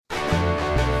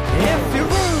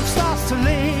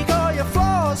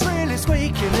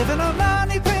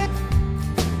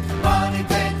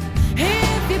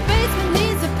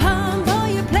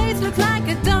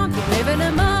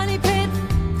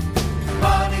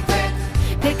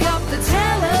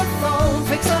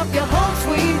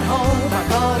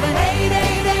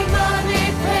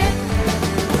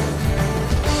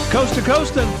Coast to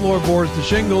coast and floorboards to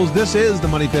shingles, this is the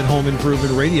Money Pit Home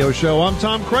Improvement Radio Show. I'm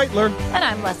Tom Kreitler. And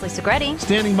I'm Leslie Segretti.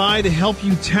 Standing by to help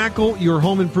you tackle your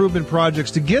home improvement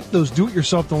projects. To get those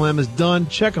do-it-yourself dilemmas done,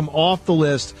 check them off the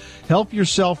list. Help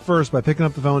yourself first by picking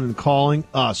up the phone and calling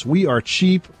us. We are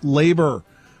cheap labor.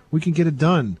 We can get it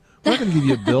done. We're not going to give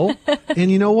you a bill.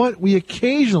 And you know what? We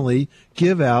occasionally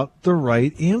give out the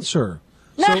right answer.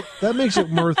 So that makes it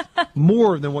worth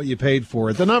more than what you paid for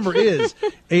it. The number is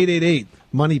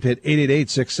 888-MONEY-PIT,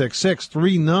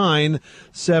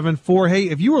 888-666-3974. Hey,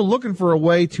 if you were looking for a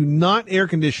way to not air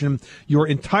condition your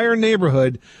entire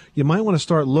neighborhood, you might want to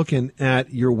start looking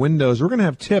at your windows. We're going to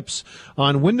have tips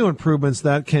on window improvements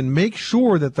that can make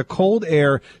sure that the cold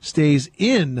air stays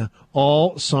in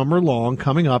all summer long,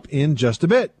 coming up in just a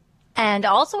bit. And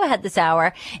also ahead this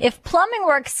hour, if plumbing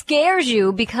work scares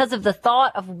you because of the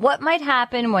thought of what might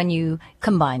happen when you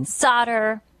combine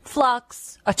solder,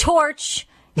 flux, a torch,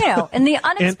 in the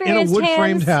unexperienced in a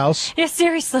wood-framed house. Yeah,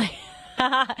 seriously.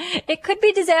 It could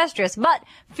be disastrous, but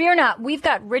fear not. We've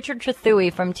got Richard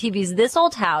Trethewey from TV's This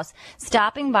Old House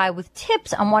stopping by with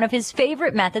tips on one of his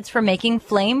favorite methods for making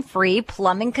flame-free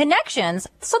plumbing connections.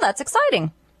 So that's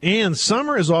exciting. And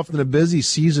summer is often a busy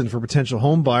season for potential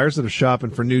home buyers that are shopping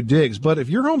for new digs. But if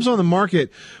your home's on the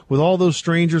market with all those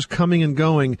strangers coming and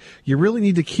going, you really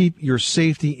need to keep your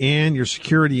safety and your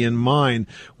security in mind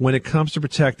when it comes to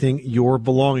protecting your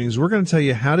belongings. We're going to tell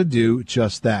you how to do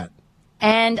just that.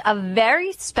 And a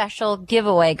very special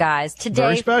giveaway, guys,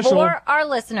 today for our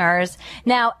listeners.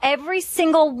 Now, every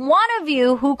single one of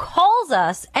you who calls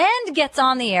us and gets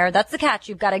on the air, that's the catch,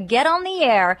 you've got to get on the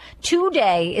air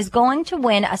today, is going to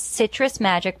win a Citrus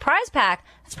Magic prize pack.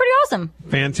 That's pretty awesome.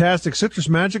 Fantastic. Citrus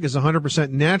Magic is a 100%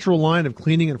 natural line of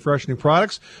cleaning and freshening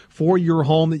products for your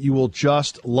home that you will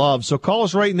just love. So call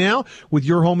us right now with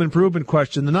your home improvement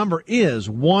question. The number is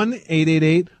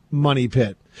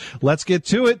 1-888-MONEY-PIT. Let's get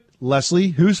to it. Leslie,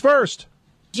 who's first?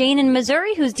 Jane in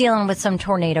Missouri, who's dealing with some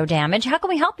tornado damage. How can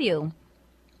we help you?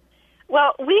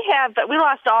 Well, we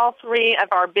lost all three of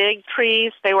our big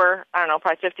trees. They were,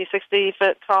 probably 50, 60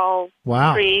 foot tall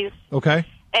trees. Okay.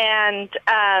 And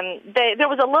there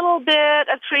was a little bit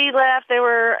of tree left. They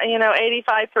were,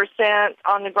 85%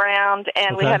 on the ground.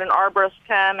 And we had an arborist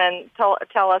come and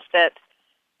tell us that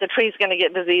the tree's going to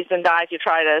get diseased and die if you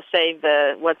try to save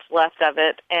what's left of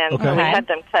it. And we had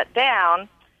them cut down.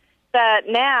 But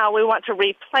now we want to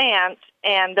replant,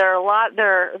 and there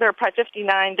are probably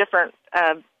 59 different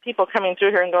people coming through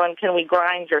here and going, can we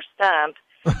grind your stump?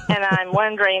 And I'm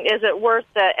wondering, is it worth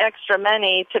the extra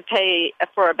money to pay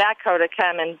for a backhoe to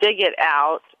come and dig it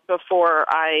out before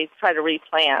I try to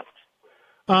replant?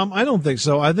 I don't think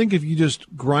so. I think if you just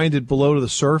grind it below to the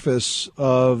surface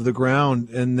of the ground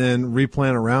and then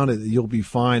replant around it, you'll be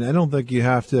fine. I don't think you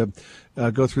have to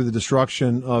go through the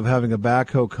destruction of having a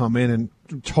backhoe come in and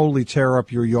totally tear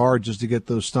up your yard just to get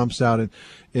those stumps out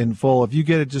in full. If you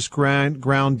get it just ground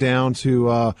down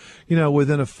to,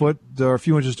 within a foot or a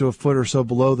few inches to a foot or so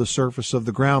below the surface of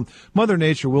the ground, Mother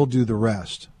Nature will do the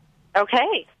rest.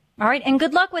 Okay. All right, and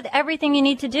good luck with everything you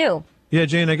need to do. Yeah,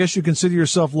 Jane, I guess you consider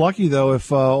yourself lucky, though,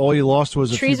 if all you lost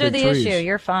was a few big trees. Trees are the issue.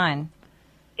 You're fine.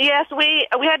 Yes, we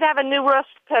had to have a new roof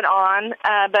put on,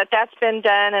 but that's been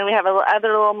done, and we have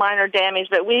other little minor damage.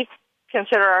 But we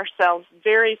consider ourselves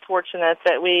very fortunate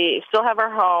that we still have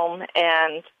our home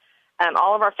and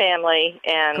all of our family,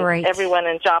 and everyone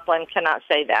in Joplin cannot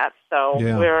say that. So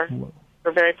we're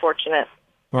very fortunate.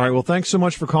 All right. Well, thanks so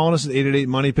much for calling us at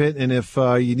 888-MONEY-PIT. And if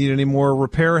you need any more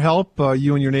repair help,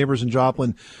 you and your neighbors in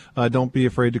Joplin, don't be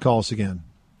afraid to call us again.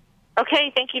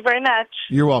 Okay. Thank you very much.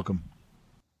 You're welcome.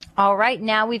 All right.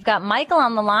 Now we've got Michael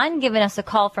on the line giving us a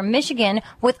call from Michigan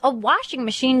with a washing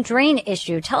machine drain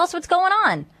issue. Tell us what's going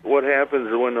on. What happens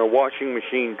is when the washing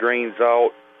machine drains out,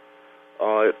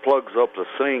 it plugs up the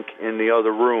sink in the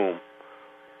other room.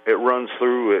 It runs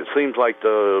through. It seems like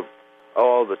the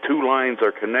two lines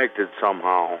are connected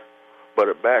somehow, but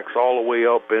it backs all the way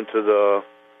up into the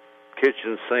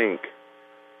kitchen sink.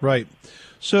 Right.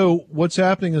 So what's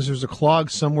happening is there's a clog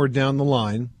somewhere down the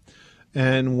line,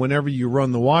 and whenever you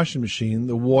run the washing machine,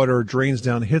 the water drains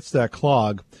down, hits that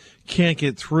clog, can't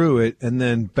get through it, and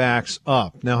then backs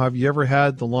up. Now, have you ever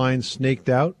had the line snaked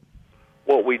out?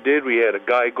 What we did, we had a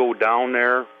guy go down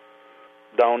there,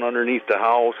 down underneath the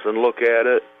house, and look at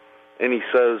it. And he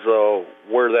says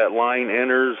where that line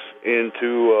enters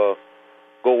into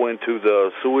go into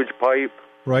the sewage pipe,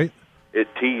 right? It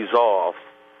tees off,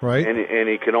 right? And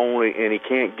he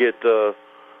can't get the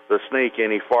snake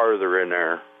any farther in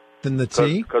there than the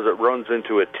T because it runs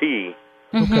into a T.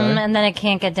 Mm-hmm, okay. And then it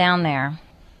can't get down there.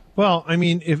 Well, I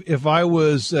mean, if I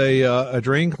was a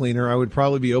drain cleaner, I would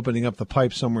probably be opening up the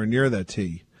pipe somewhere near that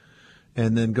T.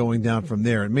 and then going down from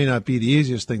there. It may not be the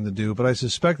easiest thing to do, but I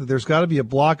suspect that there's got to be a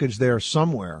blockage there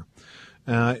somewhere.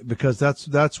 Because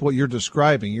that's what you're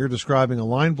describing. You're describing a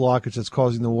line blockage that's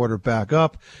causing the water back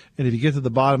up. And if you get to the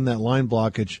bottom of that line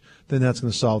blockage, then that's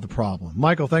going to solve the problem.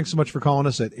 Michael, thanks so much for calling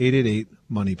us at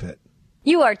 888-MONEY-PIT.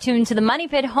 You are tuned to the Money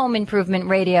Pit Home Improvement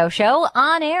Radio Show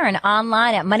on air and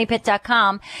online at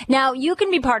moneypit.com. Now, you can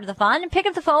be part of the fun and pick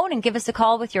up the phone and give us a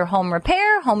call with your home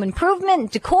repair, home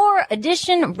improvement, decor,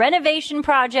 addition, renovation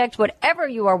project, whatever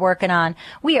you are working on.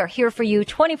 We are here for you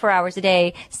 24 hours a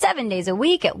day, 7 days a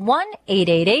week at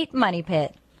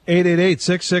 1-888-MONEY-PIT.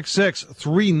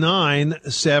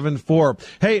 888-666-3974.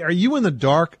 Hey, are you in the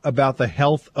dark about the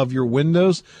health of your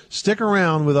windows? Stick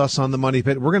around with us on the Money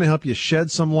Pit. We're going to help you shed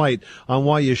some light on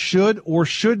why you should or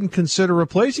shouldn't consider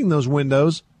replacing those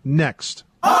windows next.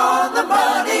 On the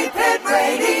Money Pit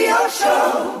Radio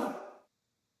Show.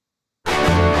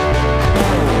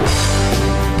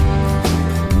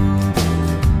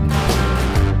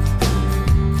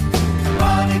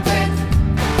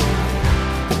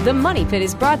 The Money Pit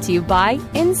is brought to you by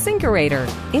InSinkErator,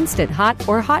 instant hot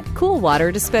or hot cool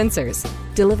water dispensers,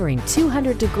 delivering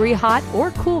 200-degree hot or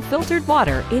cool filtered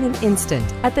water in an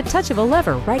instant at the touch of a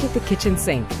lever right at the kitchen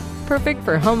sink. Perfect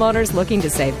for homeowners looking to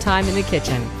save time in the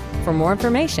kitchen. For more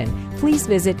information, please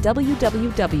visit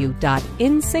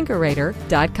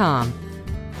www.insinkerator.com.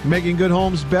 Making good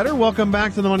homes better. Welcome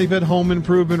back to the Money Pit Home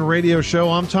Improvement Radio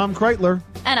Show. I'm Tom Kreitler.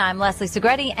 And I'm Leslie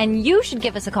Segretti, and you should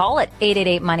give us a call at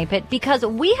 888-MONEY-PIT because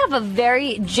we have a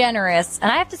very generous,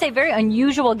 and I have to say very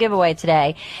unusual giveaway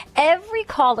today. Every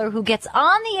caller who gets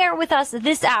on the air with us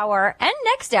this hour and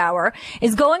next hour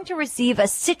is going to receive a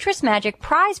Citrus Magic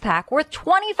prize pack worth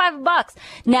 $25.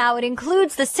 Now, it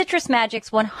includes the Citrus Magic's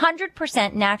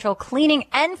 100% natural cleaning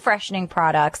and freshening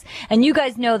products, and you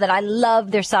guys know that I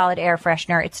love their solid air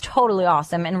freshener. It's totally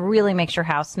awesome and really makes your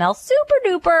house smell super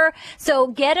duper. So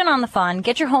get in on the fun.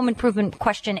 Get your home improvement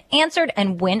question answered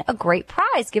and win a great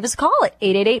prize. Give us a call at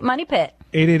 888-MONEY-PIT.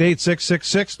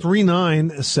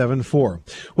 888-666-3974.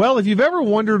 Well, if you've ever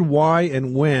wondered why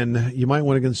and when you might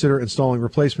want to consider installing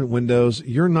replacement windows,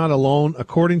 you're not alone.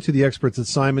 According to the experts at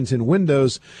Simonton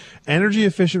Windows,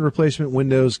 energy-efficient replacement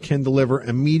windows can deliver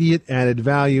immediate added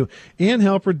value and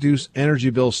help reduce energy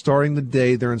bills starting the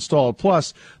day they're installed.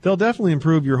 Plus, they'll definitely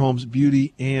improve your home's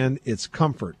beauty and its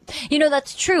comfort. You know,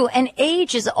 that's true. And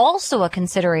age is also a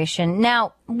consideration.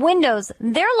 Now, windows,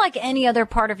 they're like any other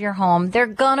part of your home. They're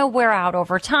gonna wear out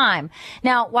over time.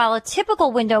 Now, while a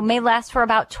typical window may last for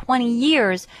about 20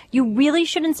 years, you really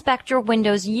should inspect your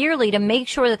windows yearly to make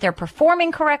sure that they're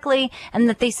performing correctly and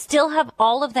that they still have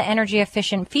all of the energy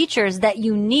efficient features that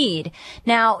you need.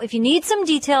 Now, if you need some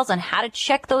details on how to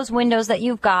check those windows that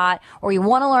you've got, or you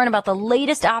want to learn about the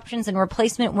latest options in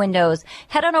replacement windows,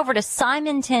 head on over to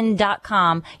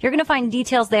simonton.com. You're going to find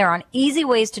details there on easy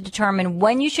ways to determine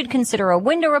when you should consider a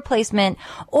window replacement,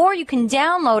 or you can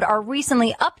download our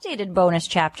recently updated bonus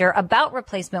chapter about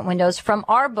replacement windows from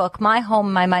our book, My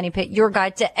Home, My Money Pit, Your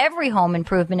Guide to Every Home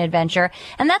Improvement Adventure.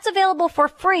 And that's available for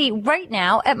free right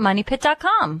now at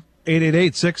moneypit.com.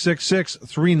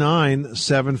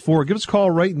 888-666-3974. Give us a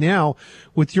call right now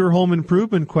with your home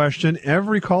improvement question.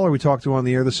 Every caller we talk to on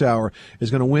the air this hour is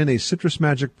going to win a Citrus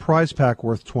Magic prize pack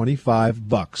worth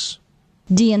 $25.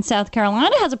 Dee in South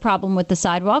Carolina has a problem with the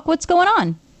sidewalk. What's going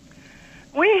on?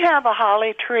 We have a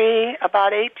holly tree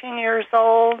about 18 years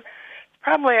old,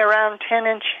 probably around 10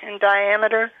 inch in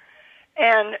diameter,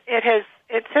 and it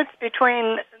sits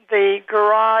between the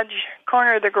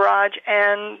corner of the garage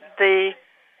and the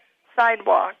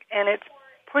sidewalk, and it's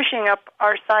pushing up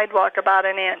our sidewalk about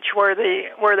an inch where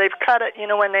they've cut it,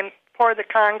 when they pour the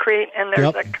concrete and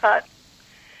there's a cut.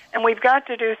 And we've got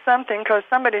to do something because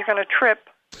somebody's going to trip.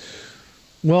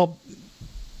 Well,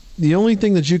 the only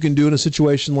thing that you can do in a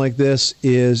situation like this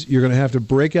is you're going to have to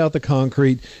break out the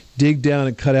concrete, dig down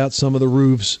and cut out some of the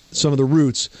roots,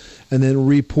 and then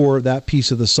re-pour that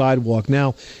piece of the sidewalk.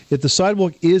 Now, if the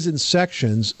sidewalk is in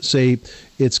sections, say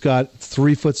it's got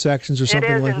 3-foot sections or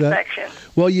something like that. Sections.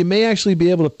 Well, you may actually be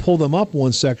able to pull them up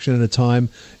one section at a time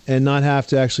and not have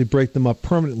to actually break them up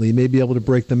permanently. You may be able to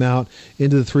break them out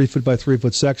into the 3-foot by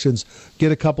 3-foot sections,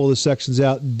 get a couple of the sections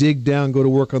out, dig down, go to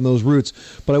work on those roots.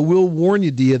 But I will warn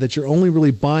you, Dia, that you're only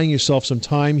really buying yourself some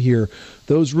time here.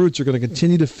 Those roots are going to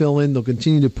continue to fill in. They'll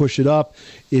continue to push it up.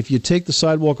 If you take the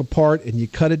sidewalk apart and you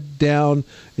cut it down and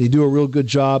you do a real good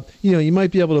job, you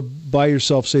might be able to buy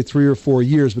yourself, say, 3 or 4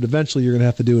 years, but eventually you're going to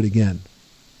have to do it again.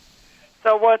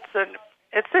 So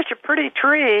it's such a pretty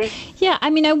tree. Yeah,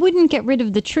 I wouldn't get rid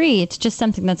of the tree. It's just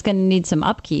something that's going to need some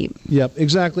upkeep. Yep,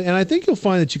 exactly. And I think you'll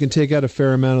find that you can take out a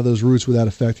fair amount of those roots without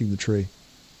affecting the tree.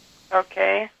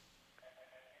 Okay.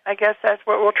 I guess that's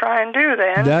what we'll try and do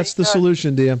then. That's the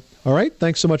solution, Dia. All right.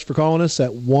 Thanks so much for calling us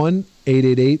at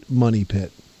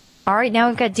 1-888-MONEY-PIT. All right. Now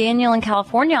we've got Daniel in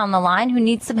California on the line who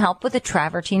needs some help with a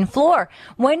travertine floor.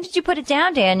 When did you put it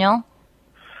down, Daniel?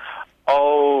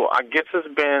 Oh, I guess it's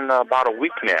been about a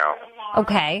week now.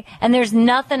 Okay. And there's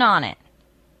nothing on it?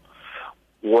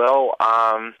 Well,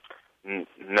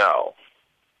 no.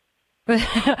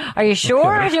 Are you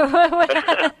sure?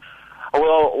 Okay.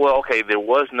 Well, okay. There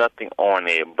was nothing on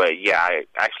it, but yeah,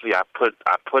 I put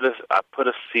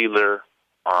a sealer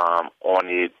on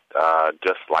it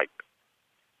just like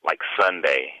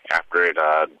Sunday after it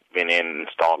been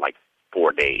installed like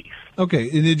 4 days. Okay,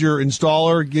 and did your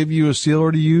installer give you a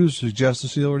sealer to use? Suggest a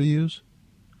sealer to use?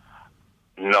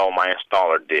 No, my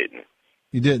installer didn't.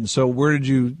 You didn't. So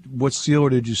what sealer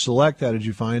did you select? How did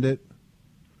you find it?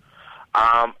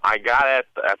 I got it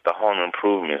at the home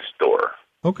improvement store.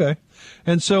 Okay.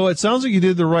 And so it sounds like you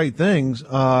did the right things.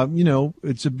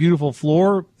 It's a beautiful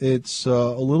floor. It's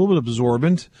a little bit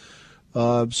absorbent.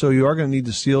 So you are going to need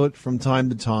to seal it from time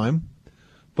to time.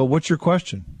 But what's your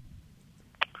question?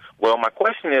 Well, my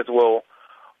question is,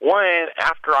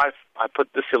 after I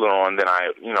put the sealer on, then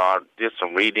I did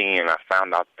some reading and I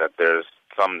found out that there's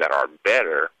some that are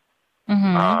better.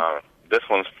 Mm-hmm. This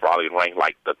one's probably ranked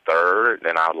like the third,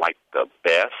 and I like the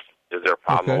best. Is there a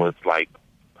problem with like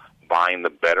buying the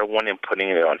better one and putting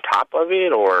it on top of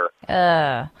it, or?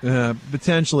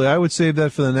 Potentially. I would save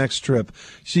that for the next trip.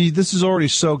 See, this is already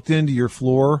soaked into your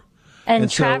floor. And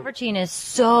travertine is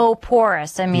so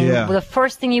porous. I mean, the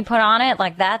first thing you put on it,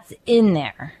 like that's in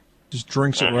there. Just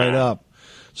drinks it right up.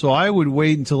 So I would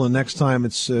wait until the next time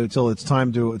till it's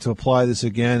time to apply this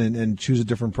again and choose a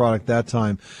different product that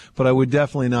time. But I would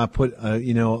definitely not put a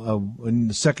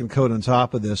second coat on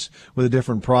top of this with a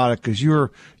different product, because you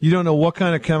don't know what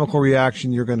kind of chemical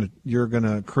reaction you're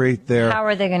gonna create there. How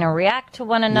are they going to react to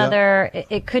one another? Yep.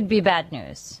 It could be bad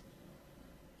news.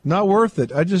 Not worth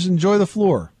it. I just enjoy the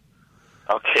floor.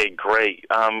 Okay, great.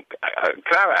 Can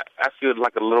I ask you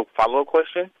like a little follow-up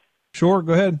question? Sure,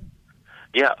 go ahead.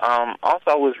 Yeah. Also,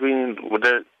 I was reading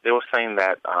they were saying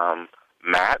that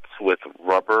mats with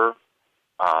rubber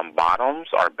bottoms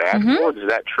are bad for it. Is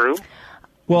that true?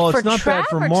 Well, it's not bad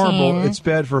for marble. It's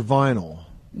bad for vinyl.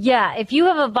 Yeah, if you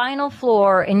have a vinyl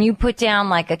floor and you put down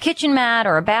like a kitchen mat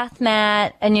or a bath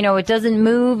mat and, it doesn't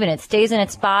move and it stays in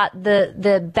its spot,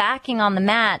 the backing on the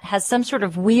mat has some sort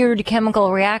of weird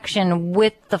chemical reaction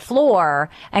with the floor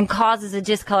and causes a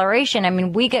discoloration. I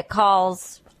mean, we get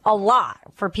calls a lot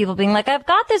for people being like, I've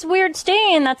got this weird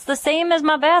stain that's the same as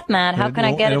my bath mat. How can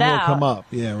I get it out? It won't come up.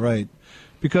 Yeah, right.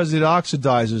 Because it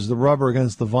oxidizes the rubber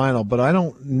against the vinyl, but I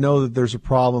don't know that there's a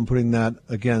problem putting that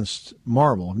against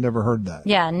marble. I've never heard that.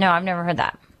 Yeah, no, I've never heard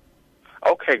that.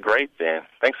 Okay, great then.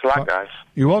 Thanks a lot, guys.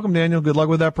 You're welcome, Daniel. Good luck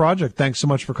with that project. Thanks so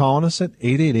much for calling us at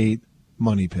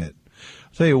 888-MONEY-PIT.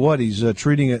 I'll tell you what, he's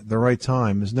treating it at the right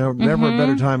time. There's never a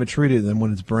better time to treat it than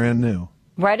when it's brand new.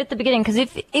 Right at the beginning, because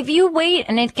if you wait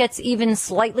and it gets even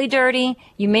slightly dirty,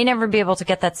 you may never be able to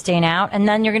get that stain out, and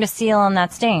then you're going to seal on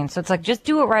that stain. So it's like, just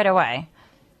do it right away.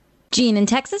 Gene in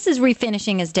Texas is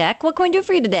refinishing his deck. What can we do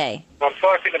for you today? I'm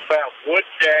talking about wood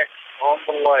decks on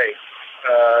the lake,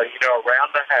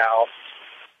 around the house.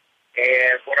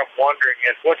 And what I'm wondering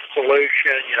is what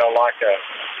solution, like a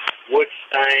wood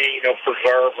stain,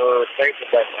 preserver, things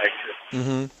of that nature.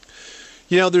 Mm-hmm.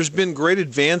 There's been great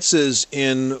advances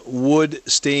in wood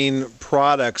stain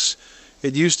products.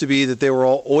 It used to be that they were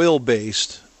all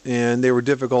oil-based and they were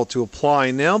difficult to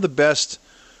apply. Now the best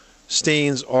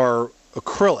stains are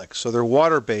acrylic, so they're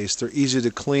water-based. They're easy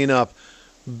to clean up.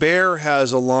 Behr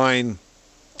has a line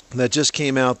that just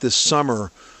came out this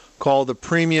summer called the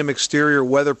Premium Exterior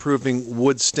Weatherproofing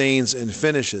Wood Stains and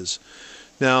Finishes.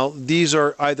 Now, these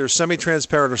are either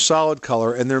semi-transparent or solid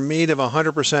color, and they're made of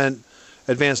 100%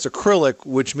 advanced acrylic,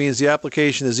 which means the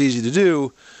application is easy to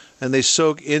do, and they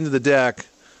soak into the deck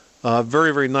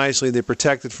very, very nicely. They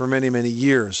protect it for many, many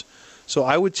years. So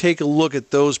I would take a look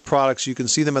at those products. You can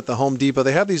see them at the Home Depot.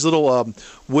 They have these little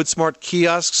WoodSmart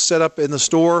kiosks set up in the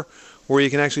store where you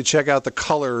can actually check out the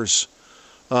colors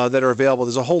that are available.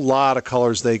 There's a whole lot of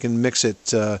colors. They can mix it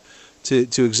to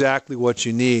exactly what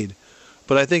you need.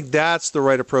 But I think that's the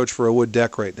right approach for a wood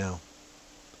deck right now.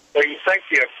 So you think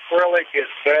the acrylic is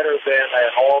better than an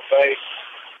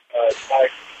oil-based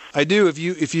type? I do. If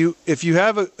you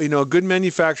have a good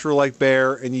manufacturer like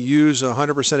Behr and you use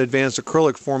 100% advanced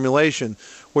acrylic formulation,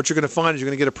 what you're going to find is you're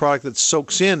going to get a product that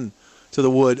soaks in to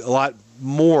the wood a lot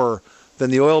more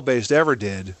than the oil-based ever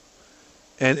did,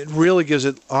 and it really gives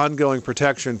it ongoing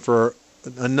protection for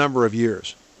a number of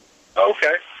years.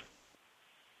 Okay.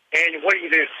 And what do you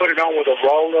do? Put it on with a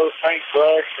roller,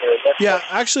 paintbrush? Yeah,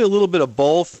 actually a little bit of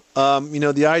both.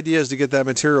 The idea is to get that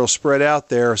material spread out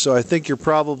there. So I think you're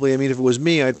probably, if it was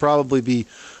me, I'd probably be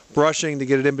brushing to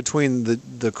get it in between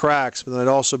the cracks, but then I'd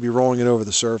also be rolling it over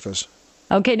the surface.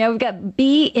 Okay, now we've got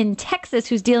B in Texas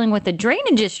who's dealing with a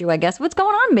drainage issue, I guess. What's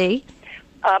going on, B?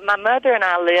 My mother and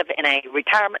I live in a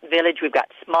retirement village. We've got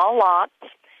small lots.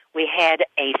 We had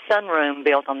a sunroom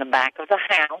built on the back of the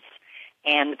house,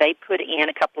 and they put in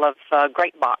a couple of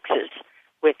grate boxes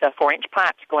with 4-inch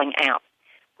pipes going out.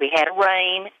 We had a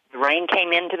rain. The rain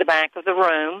came into the back of the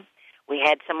room. We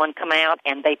had someone come out,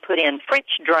 and they put in French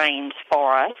drains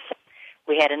for us.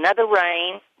 We had another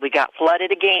rain. We got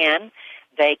flooded again.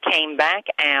 They came back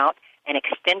out and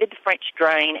extended the French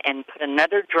drain and put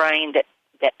another drain that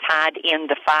tied in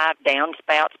the 5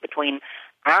 downspouts between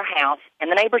our house and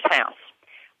the neighbor's house.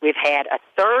 We've had a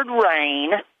third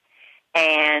rain,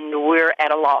 and we're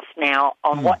at a loss now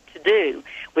on what to do.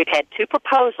 We've had 2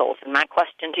 proposals, and my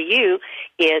question to you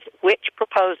is, which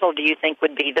proposal do you think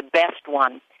would be the best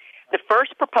one? The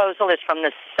first proposal is from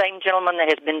the same gentleman that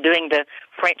has been doing the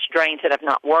French drains that have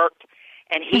not worked,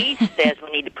 and he says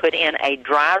we need to put in a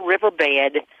dry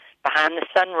riverbed behind the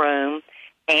sunroom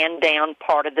and down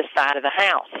part of the side of the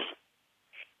house.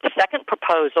 The second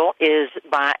proposal is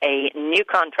by a new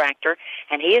contractor,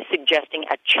 and he is suggesting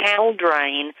a channel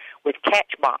drain with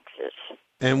catch boxes.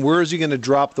 And where is he going to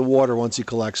drop the water once he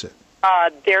collects it?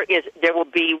 There will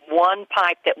be one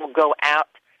pipe that will go out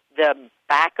the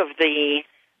back of the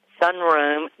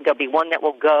sunroom. There'll be one that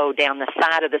will go down the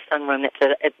side of the sunroom.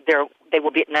 They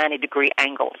will be at 90-degree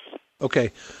angles.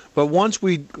 Okay, but once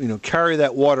we carry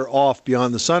that water off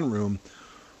beyond the sunroom,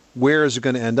 where is it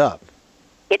going to end up?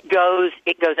 It goes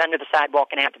under the sidewalk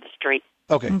and out to the street.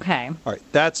 Okay. All right,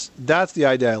 that's the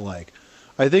idea I like.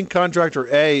 I think contractor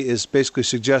A is basically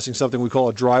suggesting something we call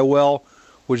a dry well,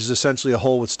 which is essentially a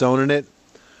hole with stone in it.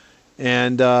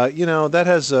 And, that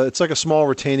has it's like a small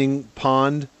retaining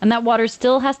pond. And that water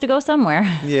still has to go somewhere.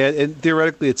 Yeah, and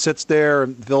theoretically it sits there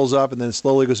and fills up and then it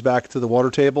slowly goes back to the water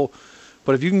table.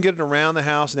 But if you can get it around the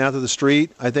house and out to the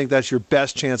street, I think that's your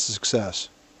best chance of success.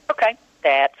 Okay,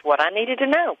 that's what I needed to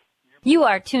know. You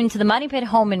are tuned to the Money Pit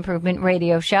Home Improvement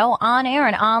Radio Show on air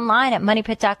and online at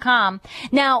moneypit.com.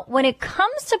 Now, when it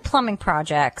comes to plumbing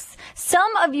projects,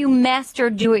 some of you master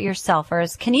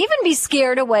do-it-yourselfers can even be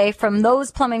scared away from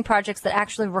those plumbing projects that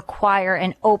actually require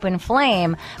an open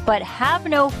flame. But have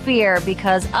no fear,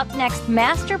 because up next,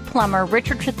 master plumber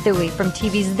Richard Trethewey from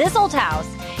TV's This Old House.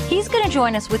 He's going to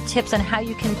join us with tips on how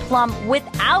you can plumb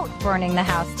without burning the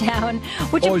house down.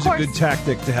 Which, always of course, a good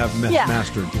tactic to have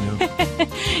mastered,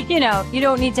 you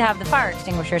don't need to have the fire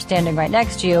extinguisher standing right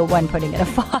next to you when putting in a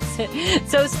faucet.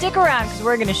 So stick around, because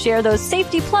we're going to share those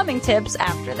safety plumbing tips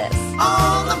after this.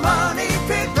 On the Money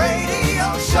Pit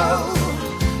Radio Show.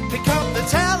 Pick up the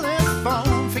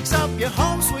telephone, fix up your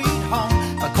home sweet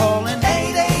home by calling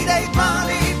 888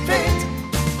 Money Pit.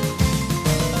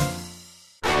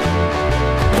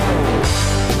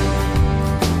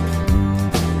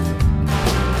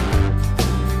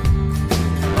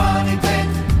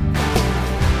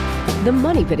 The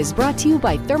Money Pit is brought to you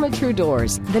by Therma-Tru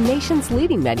Doors, the nation's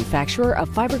leading manufacturer of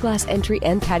fiberglass entry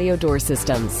and patio door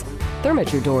systems.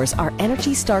 Therma-Tru Doors are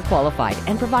ENERGY STAR qualified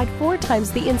and provide 4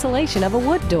 times the insulation of a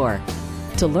wood door.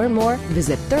 To learn more,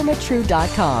 visit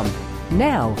thermatru.com.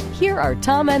 Now, here are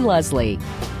Tom and Leslie.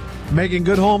 Making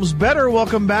good homes better.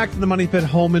 Welcome back to the Money Pit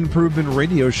Home Improvement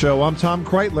Radio Show. I'm Tom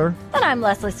Kreitler. And I'm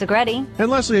Leslie Segretti.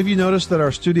 And Leslie, have you noticed that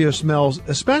our studio smells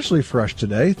especially fresh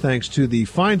today, thanks to the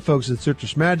fine folks at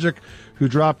Citrus Magic, who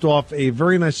dropped off a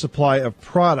very nice supply of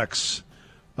products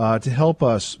to help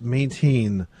us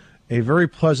maintain a very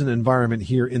pleasant environment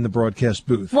here in the broadcast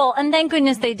booth. Well, and thank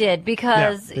goodness they did,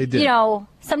 because, they did.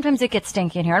 Sometimes it gets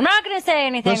stinky in here. I'm not going to say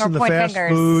anything Listen, or point the fast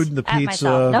fingers food, the at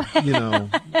pizza, myself.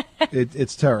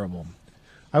 it's terrible.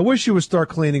 I wish you would start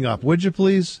cleaning up, would you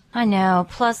please? I know,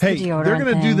 plus hey, the deodorant they're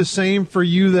going to do thing. the same for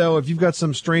you, though, if you've got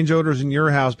some strange odors in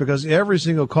your house, because every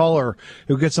single caller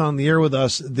who gets on the air with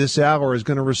us this hour is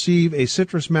going to receive a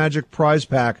Citrus Magic prize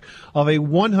pack of a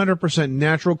 100%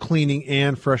 natural cleaning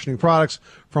and freshening products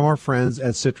from our friends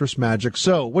at Citrus Magic.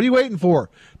 So, what are you waiting for?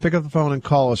 Pick up the phone and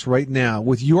call us right now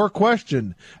with your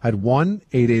question at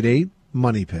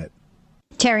 1-888-MONEY-PIT.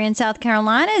 Terry in South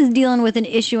Carolina is dealing with an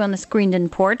issue on the screened-in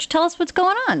porch. Tell us what's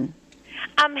going on.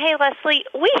 Hey, Leslie,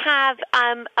 we have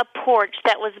a porch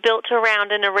that was built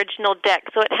around an original deck,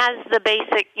 so it has the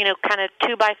basic, kind of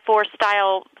 2x4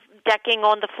 style decking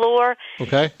on the floor.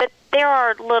 Okay. But there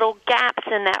are little gaps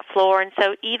in that floor, and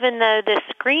so even though the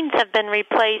screens have been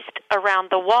replaced around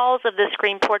the walls of the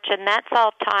screen porch, and that's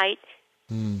all tight,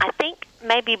 I think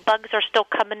maybe bugs are still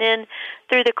coming in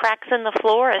through the cracks in the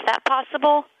floor. Is that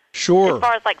possible? Sure. As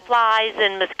far as like flies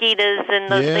and mosquitoes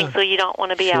and those things, so you don't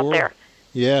want to be out there.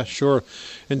 Yeah, sure.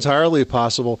 Entirely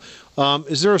possible.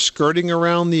 Is there a skirting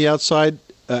around the outside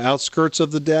outskirts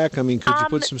of the deck? I mean, could you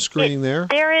put some screening there?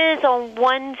 There is on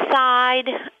one side,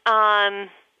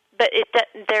 but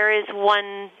there is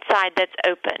one side that's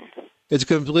open. It's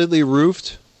completely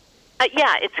roofed?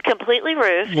 Yeah, it's completely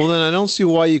roofed. Well, then I don't see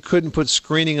why you couldn't put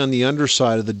screening on the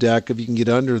underside of the deck if you can get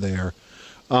under there.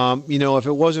 If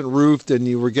it wasn't roofed and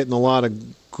you were getting a lot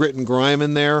of grit and grime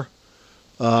in there,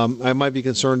 I might be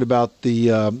concerned about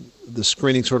the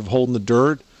screening sort of holding the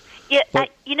dirt. Yeah,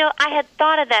 I had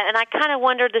thought of that, and I kind of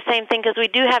wondered the same thing because we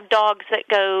do have dogs that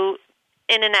go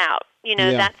in and out.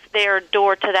 That's their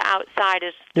door to the outside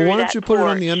is through that porch. Well, why don't you put it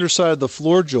on the underside of the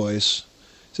floor joist?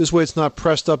 This way it's not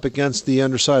pressed up against the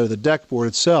underside of the deck board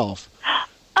itself.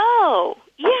 Oh,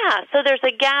 yeah. So there's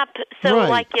a gap. So right,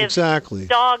 like if exactly.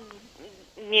 dog,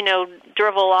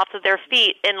 drivel off of their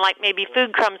feet and like maybe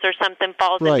food crumbs or something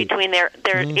falls in between there,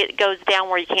 it goes down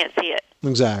where you can't see it.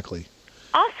 Exactly.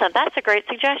 Awesome. That's a great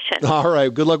suggestion. All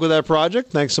right. Good luck with that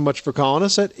project. Thanks so much for calling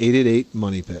us at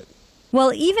 888-MONEY-PIT.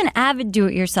 Well, even avid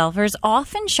do-it-yourselfers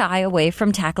often shy away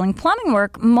from tackling plumbing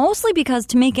work, mostly because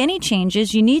to make any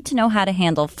changes, you need to know how to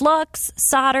handle flux,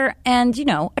 solder, and,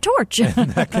 a torch.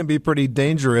 And that can be pretty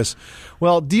dangerous.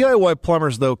 Well, DIY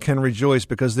plumbers, though, can rejoice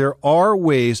because there are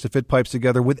ways to fit pipes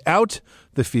together without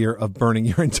the fear of burning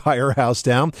your entire house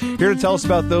down. Here to tell us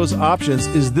about those options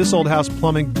is This Old House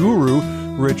plumbing guru,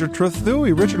 Richard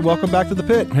Trethewey. Richard, welcome back to the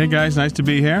pit. Hey, guys. Nice to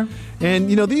be here. And,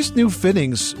 these new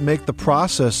fittings make the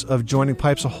process of joining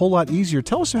pipes a whole lot easier.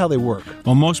 Tell us how they work.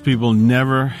 Well, most people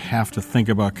never have to think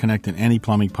about connecting any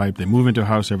plumbing pipe. They move into a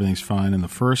house, everything's fine, and the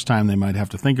first time they might have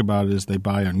to think about it is they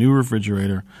buy a new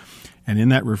refrigerator, and in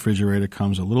that refrigerator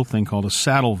comes a little thing called a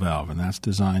saddle valve, and that's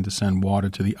designed to send water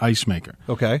to the ice maker.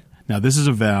 Okay. Now, this is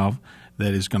a valve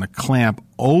that is going to clamp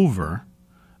over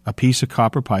a piece of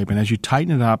copper pipe, and as you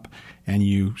tighten it up and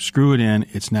you screw it in,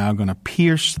 it's now going to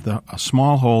pierce a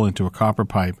small hole into a copper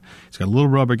pipe. It's got a little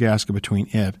rubber gasket between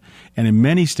it, and in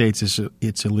many states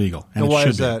it's illegal. And why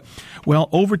is that? Well,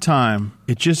 over time,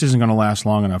 it just isn't going to last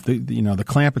long enough. The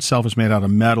clamp itself is made out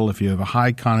of metal. If you have a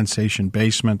high condensation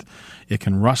basement, it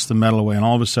can rust the metal away, and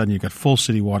all of a sudden you've got full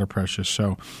city water pressure.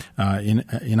 So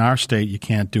in our state, you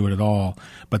can't do it at all.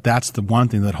 But that's the one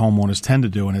thing that homeowners tend to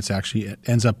do, and it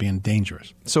ends up being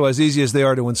dangerous. So as easy as they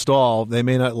are to install, they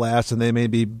may not last, and they may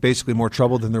be basically more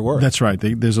trouble than they're worth. That's right.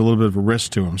 There's a little bit of a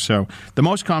risk to them. So the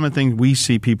most common thing we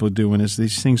see people doing is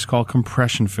these things called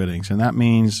compression fittings, and that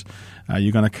means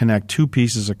you're going to connect two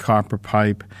pieces of copper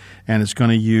pipe, and it's going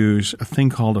to use a thing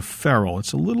called a ferrule.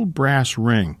 It's a little brass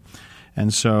ring.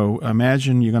 And so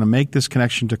imagine you're going to make this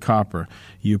connection to copper.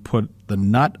 You put the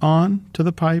nut on to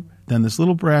the pipe, then this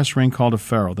little brass ring called a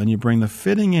ferrule. Then you bring the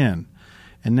fitting in.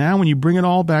 And now when you bring it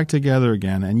all back together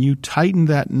again and you tighten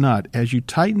that nut, as you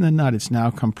tighten the nut, it's now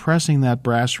compressing that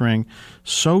brass ring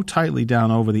so tightly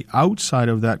down over the outside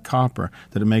of that copper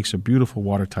that it makes a beautiful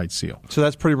watertight seal. So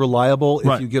that's pretty reliable if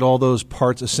right. you get all those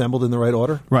parts assembled in the right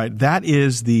order? Right. That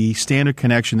is the standard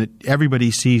connection that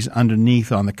everybody sees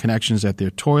underneath on the connections at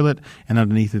their toilet and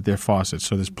underneath at their faucet.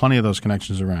 So there's plenty of those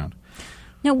connections around.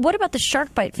 Now, what about the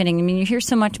shark bite fitting? I mean, you hear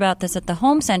so much about this at the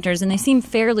home centers, and they seem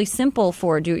fairly simple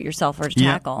for a do-it-yourselfer to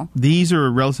tackle. These are a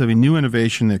relatively new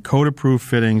innovation. They're code-approved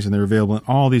fittings, and they're available in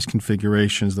all these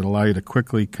configurations that allow you to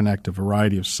quickly connect a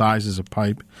variety of sizes of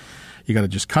pipe. You got to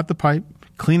just cut the pipe,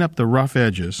 clean up the rough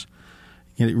edges,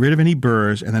 get rid of any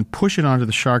burrs, and then push it onto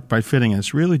the shark bite fitting. And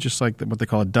it's really just like what they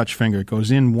call a Dutch finger. It goes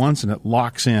in once, and it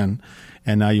locks in.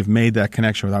 And now you've made that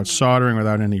connection without soldering,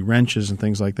 without any wrenches and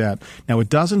things like that. Now, it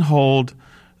doesn't hold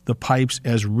the pipes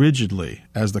as rigidly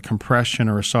as the compression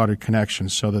or a soldered connection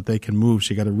so that they can move.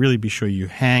 So you got to really be sure you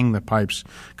hang the pipes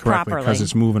correctly because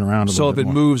it's moving around a little bit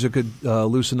more. So if it moves, it could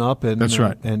loosen up and that's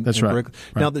right. That's right. Break.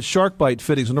 Now the shark bite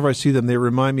fittings, whenever I see them, they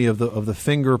remind me of the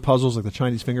finger puzzles, like the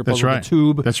Chinese finger puzzle, that's right. the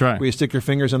tube. That's right. Where you stick your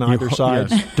fingers on either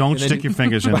side. Yes. Don't stick your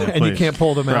fingers in there, please. And you can't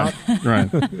pull them out. Right.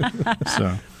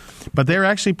 So. But they're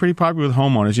actually pretty popular with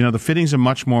homeowners. You know, the fittings are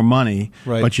much more money,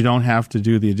 but you don't have to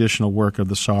do the additional work of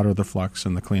the solder, the flux,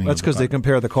 and the cleaning. That's because they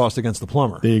compare the cost against the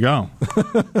plumber. There you go.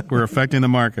 We're affecting the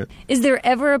market. Is there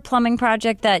ever a plumbing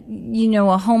project that, a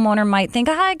homeowner might think,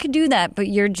 I could do that, but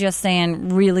you're just saying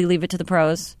really leave it to the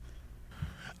pros?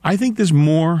 I think there's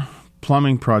more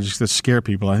plumbing projects that scare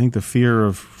people. I think the fear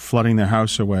of flooding their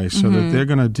house away so that they're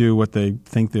going to do what they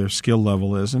think their skill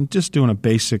level is and just doing a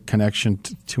basic connection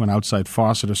to an outside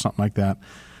faucet or something like that.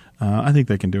 I think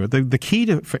they can do it. The key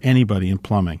for anybody in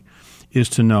plumbing is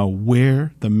to know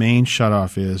where the main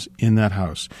shutoff is in that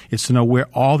house. It's to know where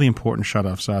all the important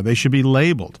shutoffs are. They should be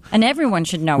labeled. And everyone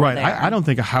should know where they are. I don't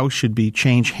think a house should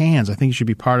change hands. I think it should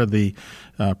be part of the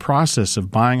process of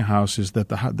buying a house is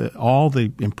that all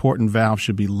the important valves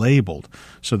should be labeled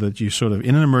so that you sort of,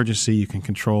 in an emergency, you can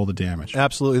control the damage.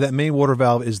 Absolutely. That main water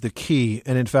valve is the key.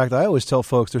 And in fact, I always tell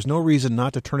folks there's no reason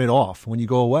not to turn it off when you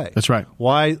go away. That's right.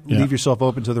 Why leave yourself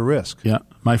open to the risk? Yeah.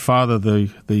 My father,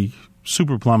 the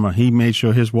super plumber, he made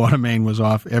sure his water main was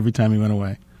off every time he went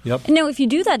away. Yep. Now, if you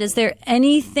do that, is there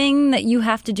anything that you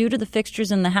have to do to the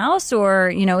fixtures in the house,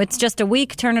 or it's just a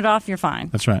week, turn it off, you're fine?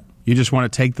 That's right. You just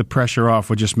want to take the pressure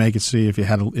off, or just make it see if you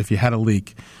had a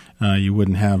leak, you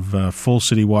wouldn't have full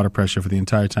city water pressure for the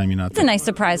entire time you're not there. It's a nice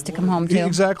surprise to come home to.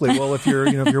 Exactly. Well, if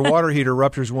your water heater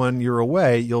ruptures when you're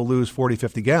away, you'll lose 40,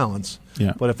 50 gallons.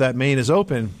 Yeah. But if that main is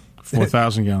open,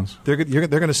 4,000 gallons. They're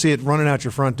going to see it running out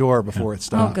your front door before it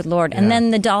stops. Oh, good Lord. Yeah. And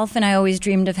then the dolphin I always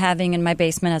dreamed of having in my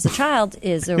basement as a child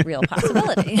is a real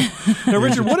possibility. Now,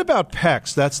 Richard, what about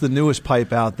PEX? That's the newest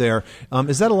pipe out there.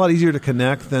 Is that a lot easier to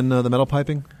connect than the metal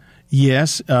piping?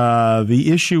 Yes. The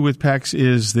issue with PEX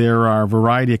is there are a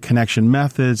variety of connection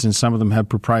methods, and some of them have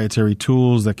proprietary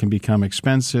tools that can become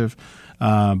expensive.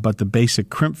 But the basic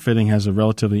crimp fitting has a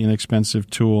relatively inexpensive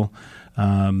tool.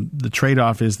 The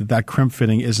trade-off is that crimp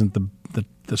fitting isn't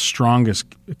the strongest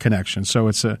connection. So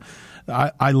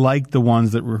I like the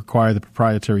ones that require the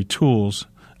proprietary tools,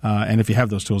 and if you have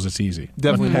those tools, it's easy.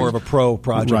 Definitely more of a pro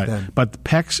project right. then. But the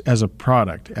PEX as a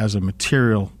product, as a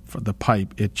material for the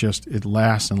pipe, it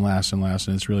lasts and lasts and lasts,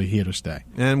 and it's really here to stay.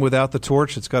 And without the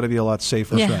torch, it's got to be a lot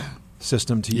safer. Yeah.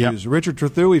 System to use. Richard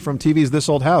Trethewey from TV's This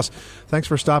Old House. Thanks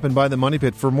for stopping by the Money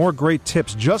Pit. For more great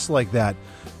tips just like that,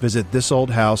 visit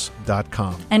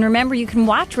thisoldhouse.com. And remember, you can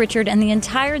watch Richard and the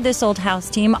entire This Old House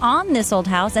team on This Old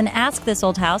House and Ask This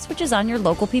Old House, which is on your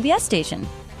local PBS station.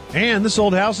 And This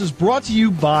Old House is brought to you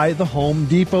by the Home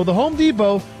Depot. The Home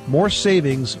Depot, more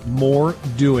savings, more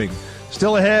doing.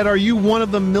 Still ahead, are you one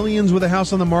of the millions with a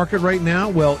house on the market right now?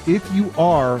 Well, if you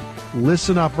are,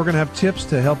 listen up. We're going to have tips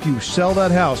to help you sell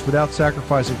that house without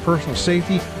sacrificing personal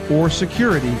safety or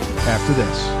security after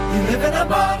this. You live in a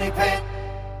money pit.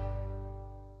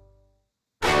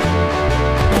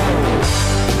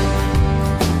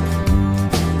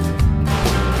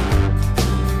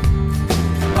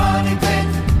 Money Pit.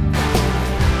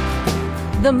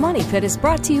 The Money Pit is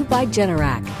brought to you by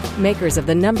Generac, makers of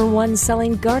the #1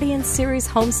 selling Guardian Series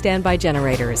home standby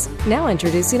generators. Now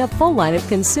introducing a full line of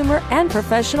consumer and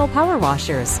professional power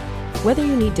washers. Whether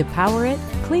you need to power it,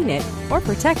 clean it, or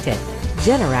protect it,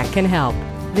 Generac can help.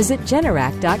 Visit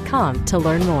Generac.com to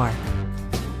learn more.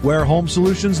 Where home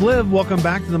solutions live. Welcome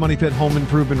back to the Money Pit Home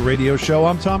Improvement Radio Show.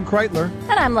 I'm Tom Kreitler.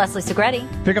 And I'm Leslie Segretti.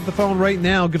 Pick up the phone right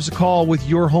now. Give us a call with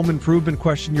your home improvement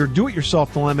question, your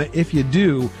do-it-yourself dilemma. If you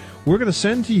do, we're going to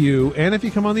send to you, and if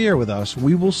you come on the air with us,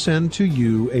 we will send to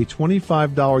you a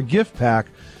 $25 gift pack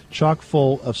chock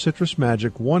full of Citrus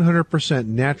Magic 100%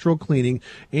 natural cleaning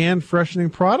and freshening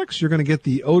products. You're going to get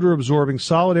the odor-absorbing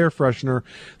solid air freshener,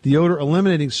 the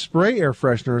odor-eliminating spray air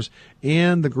fresheners,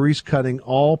 and the grease-cutting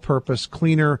all-purpose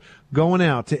cleaner, going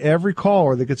out to every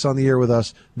caller that gets on the air with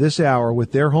us this hour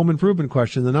with their home improvement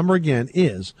question. The number again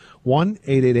is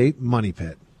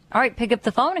 1-888-MONEY-PIT. All right, pick up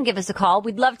the phone and give us a call.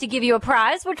 We'd love to give you a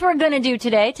prize, which we're going to do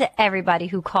today to everybody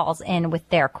who calls in with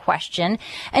their question.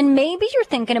 And maybe you're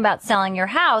thinking about selling your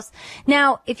house.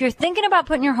 Now, if you're thinking about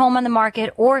putting your home on the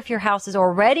market, or if your house is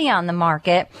already on the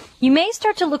market, you may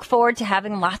start to look forward to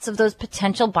having lots of those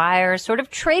potential buyers sort of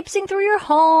traipsing through your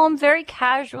home very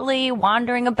casually,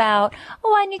 wandering about.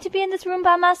 Oh, I need to be in this room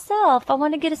by myself. I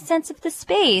want to get a sense of the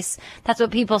space. That's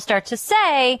what people start to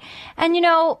say. And,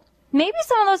 maybe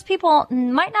some of those people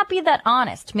might not be that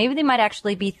honest. Maybe they might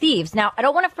actually be thieves. Now, I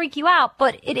don't want to freak you out,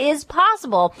 but it is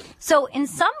possible. So in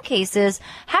some cases,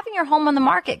 having your home on the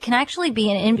market can actually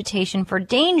be an invitation for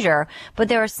danger. But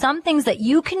there are some things that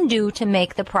you can do to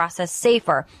make the process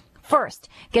safer. First,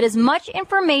 get as much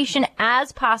information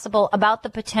as possible about the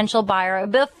potential buyer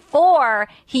before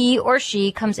he or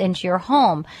she comes into your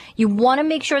home. You want to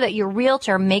make sure that your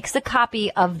realtor makes a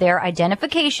copy of their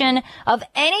identification of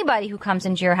anybody who comes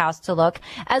into your house to look,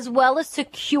 as well as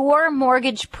secure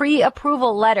mortgage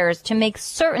pre-approval letters to make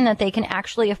certain that they can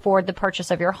actually afford the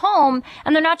purchase of your home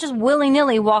and they're not just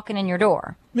willy-nilly walking in your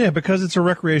door. Yeah, because it's a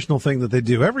recreational thing that they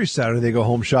do. Every Saturday they go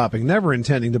home shopping, never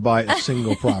intending to buy a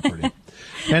single property.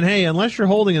 And hey, unless you're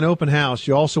holding an open house,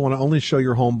 you also want to only show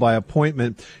your home by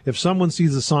appointment. If someone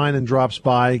sees a sign and drops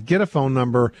by, get a phone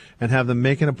number and have them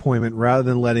make an appointment rather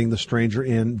than letting the stranger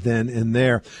in then and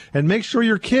there. And make sure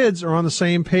your kids are on the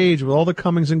same page with all the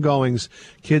comings and goings.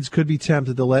 Kids could be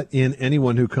tempted to let in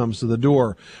anyone who comes to the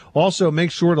door. Also,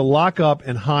 make sure to lock up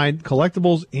and hide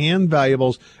collectibles and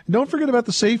valuables. And don't forget about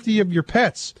the safety of your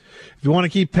pets. If you want to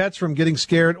keep pets from getting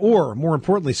scared or, more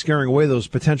importantly, scaring away those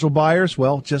potential buyers,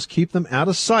 well, just keep them out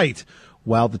of sight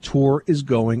while the tour is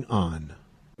going on.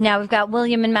 Now we've got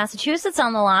William in Massachusetts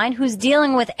on the line who's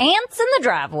dealing with ants in the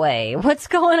driveway. What's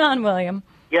going on, William?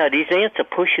 Yeah, these ants are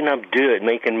pushing up dirt,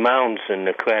 making mounds in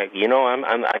the crack. You know,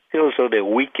 I feel as though they're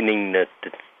weakening that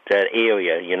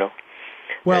area, you know.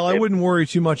 Well, I wouldn't worry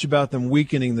too much about them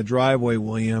weakening the driveway,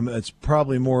 William. It's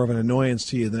probably more of an annoyance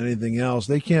to you than anything else.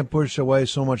 They can't push away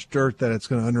so much dirt that it's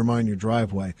going to undermine your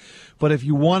driveway. But if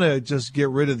you want to just get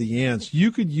rid of the ants,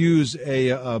 you could use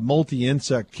a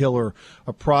multi-insect killer,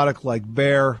 a product like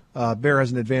Bear. Bear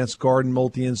has an advanced garden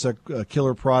multi-insect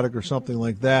killer product or something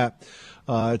like that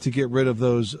to get rid of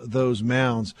those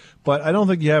mounds. But I don't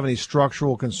think you have any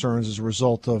structural concerns as a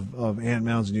result of ant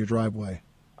mounds in your driveway.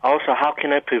 Also, how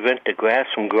can I prevent the grass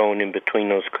from growing in between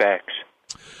those cracks?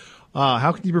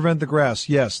 How can you prevent the grass?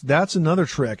 Yes, that's another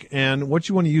trick. And what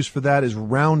you want to use for that is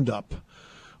Roundup.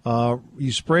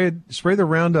 You spray the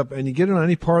Roundup, and you get it on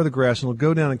any part of the grass, and it'll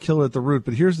go down and kill it at the root.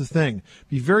 But here's the thing.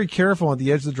 Be very careful at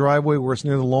the edge of the driveway where it's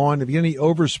near the lawn. If you get any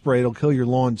overspray, it'll kill your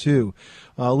lawn, too.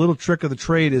 A little trick of the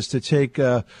trade is to take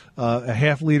a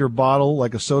half-liter bottle,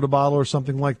 like a soda bottle or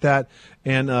something like that,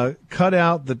 and cut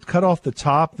off the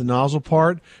top, the nozzle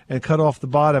part, and cut off the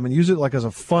bottom, and use it like as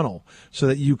a funnel so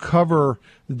that you cover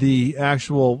the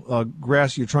actual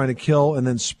grass you're trying to kill, and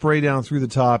then spray down through the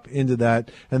top into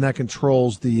that, and that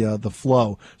controls the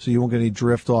flow, so you won't get any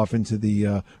drift off into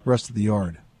the rest of the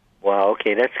yard. Wow,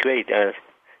 okay, that's great.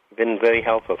 Been very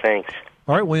helpful, thanks.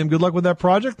 All right, William, good luck with that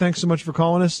project. Thanks so much for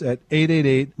calling us at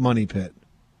 888-MONEY-PIT.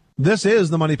 This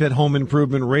is the Money Pit Home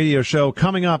Improvement Radio Show.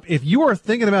 Coming up, if you are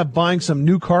thinking about buying some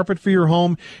new carpet for your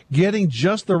home, getting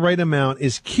just the right amount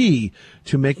is key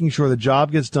to making sure the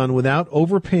job gets done without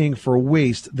overpaying for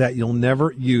waste that you'll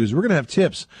never use. We're going to have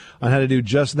tips on how to do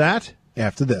just that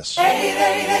after this.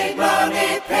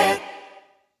 888-MONEY-PIT.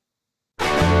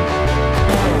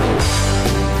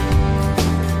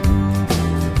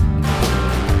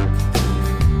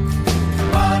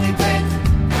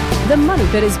 The Money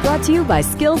Pit is brought to you by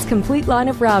Skill's complete line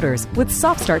of routers with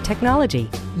Soft Start technology.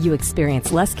 You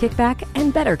experience less kickback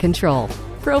and better control.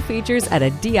 Pro features at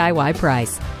a DIY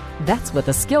price. That's what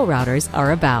the Skill routers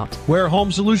are about. Where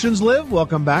home solutions live.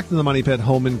 Welcome back to the Money Pit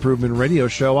Home Improvement Radio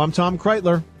Show. I'm Tom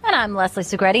Kreitler. And I'm Leslie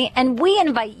Segretti, and we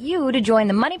invite you to join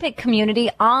the Money Pit community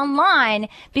online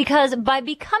because by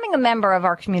becoming a member of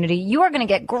our community, you are going to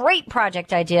get great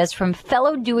project ideas from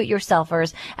fellow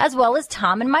do-it-yourselfers, as well as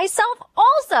Tom and myself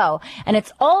also. And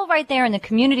it's all right there in the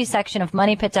community section of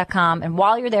moneypit.com. And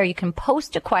while you're there, you can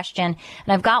post a question.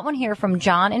 And I've got one here from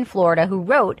John in Florida who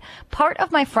wrote, part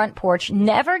of my front porch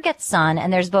never gets sun,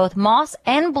 and there's both moss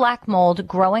and black mold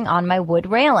growing on my wood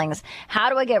railings. How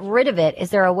do I get rid of it?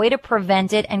 Is there a way to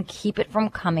prevent it and keep it from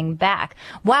coming back?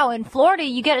 Wow, in Florida,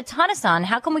 you get a ton of sun.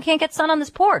 How come we can't get sun on this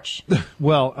porch?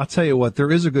 Well, I'll tell you what,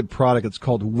 there is a good product. It's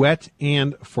called Wet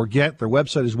and Forget. Their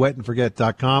website is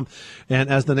wetandforget.com. And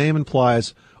as the name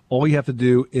implies, all you have to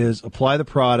do is apply the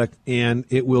product and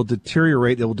it will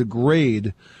deteriorate, it will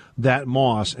degrade that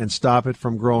moss and stop it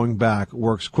from growing back.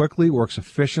 Works quickly, works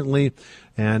efficiently,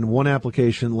 and one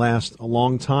application lasts a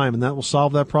long time, and that will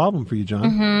solve that problem for you, John.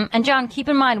 Mm-hmm. And John, keep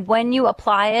in mind, when you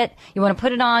apply it, you want to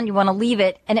put it on, you want to leave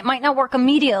it, and it might not work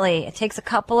immediately. It takes a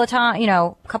couple of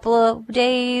couple of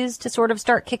days to sort of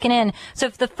start kicking in. So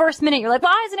if the first minute you're like,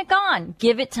 why isn't it gone?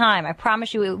 Give it time. I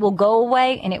promise you it will go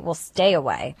away, and it will stay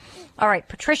away. All right,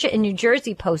 Patricia in New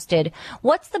Jersey posted,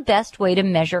 what's the best way to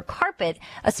measure carpet,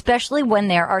 especially when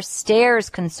there are stairs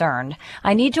concerned?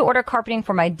 I need to order carpeting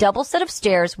for my double set of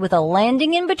stairs with a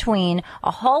landing in between, a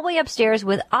hallway upstairs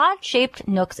with odd-shaped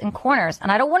nooks and corners.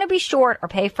 And I don't want to be short or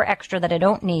pay for extra that I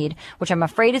don't need, which I'm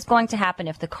afraid is going to happen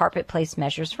if the carpet place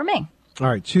measures for me. All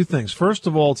right, two things. First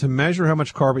of all, to measure how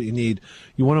much carpet you need,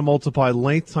 you want to multiply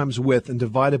length times width and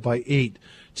divide it by 8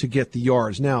 to get the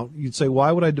yards. Now, you'd say,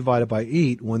 why would I divide it by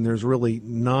 8 when there's really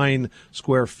 9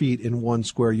 square feet in 1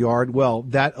 square yard? Well,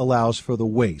 that allows for the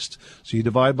waste. So you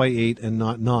divide by 8 and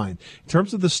not 9. In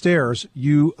terms of the stairs,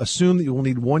 you assume that you will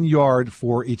need 1 yard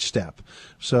for each step.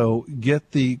 So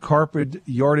get the carpet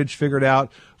yardage figured out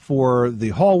for the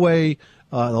hallway,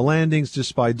 the landings,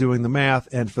 just by doing the math.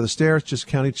 And for the stairs, just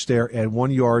count each stair, add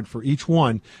 1 yard for each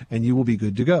one, and you will be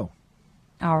good to go.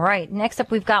 All right. Next up,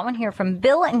 we've got one here from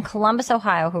Bill in Columbus,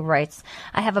 Ohio, who writes,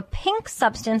 I have a pink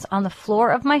substance on the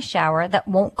floor of my shower that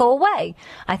won't go away.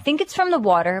 I think it's from the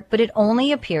water, but it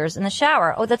only appears in the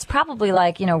shower. Oh, that's probably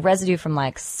like, residue from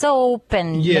like soap,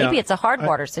 and maybe it's a hard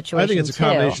water situation. I think it's a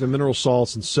combination of mineral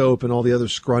salts and soap and all the other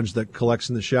scrunch that collects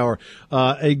in the shower.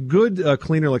 A good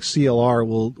cleaner like CLR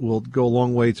will go a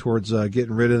long way towards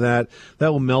getting rid of that.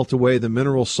 That will melt away the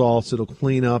mineral salts. It'll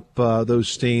clean up those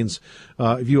stains.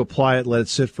 If you apply it, let it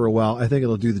sit for a while, I think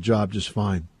it'll do the job just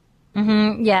fine.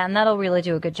 Mm-hmm. Yeah, and that'll really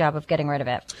do a good job of getting rid of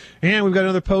it. And we've got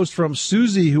another post from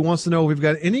Susie who wants to know if we've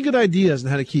got any good ideas on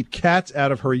how to keep cats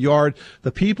out of her yard.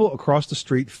 The people across the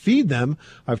street feed them.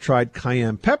 I've tried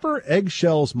cayenne pepper,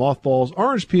 eggshells, mothballs,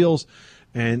 orange peels,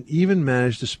 and even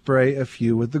managed to spray a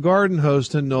few with the garden hose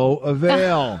to no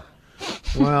avail.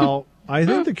 Well, I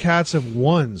think the cats have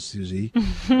won, Susie.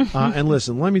 And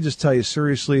listen, let me just tell you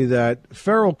seriously that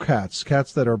feral cats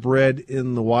that are bred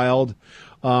in the wild,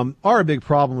 are a big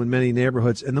problem in many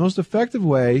neighborhoods. And the most effective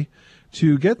way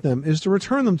to get them is to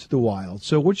return them to the wild.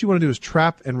 So what you want to do is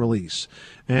trap and release.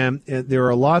 And there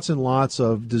are lots and lots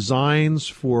of designs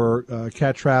for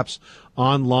cat traps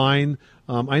online.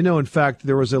 I know, in fact,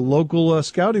 there was a local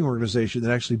scouting organization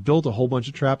that actually built a whole bunch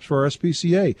of traps for our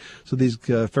SPCA. So these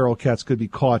feral cats could be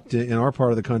caught in our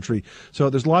part of the country. So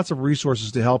there's lots of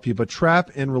resources to help you, but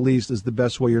trap and release is the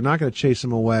best way. You're not going to chase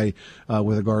them away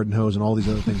with a garden hose and all these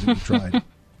other things that you've tried.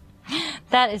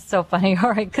 That is so funny.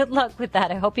 All right, good luck with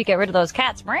that. I hope you get rid of those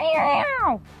cats.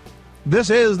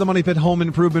 This is the Money Pit Home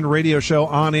Improvement Radio Show,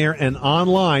 on air and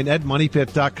online at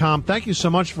MoneyPit.com. Thank you so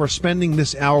much for spending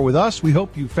this hour with us. We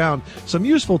hope you found some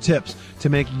useful tips to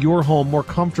make your home more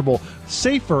comfortable,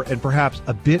 safer, and perhaps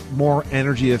a bit more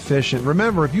energy efficient.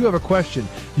 Remember, if you have a question,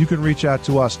 you can reach out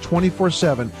to us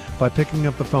 24/7 by picking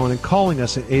up the phone and calling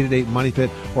us at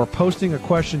 888-MONEYPIT or posting a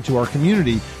question to our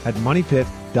community at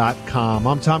MoneyPit.com.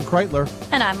 I'm Tom Kreitler.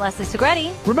 And I'm Leslie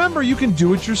Segretti. Remember, you can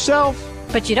do it yourself,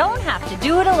 but you don't have to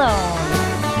do it alone.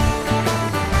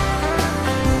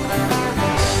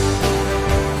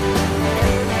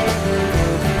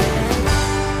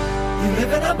 You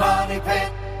live in a money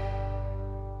pit.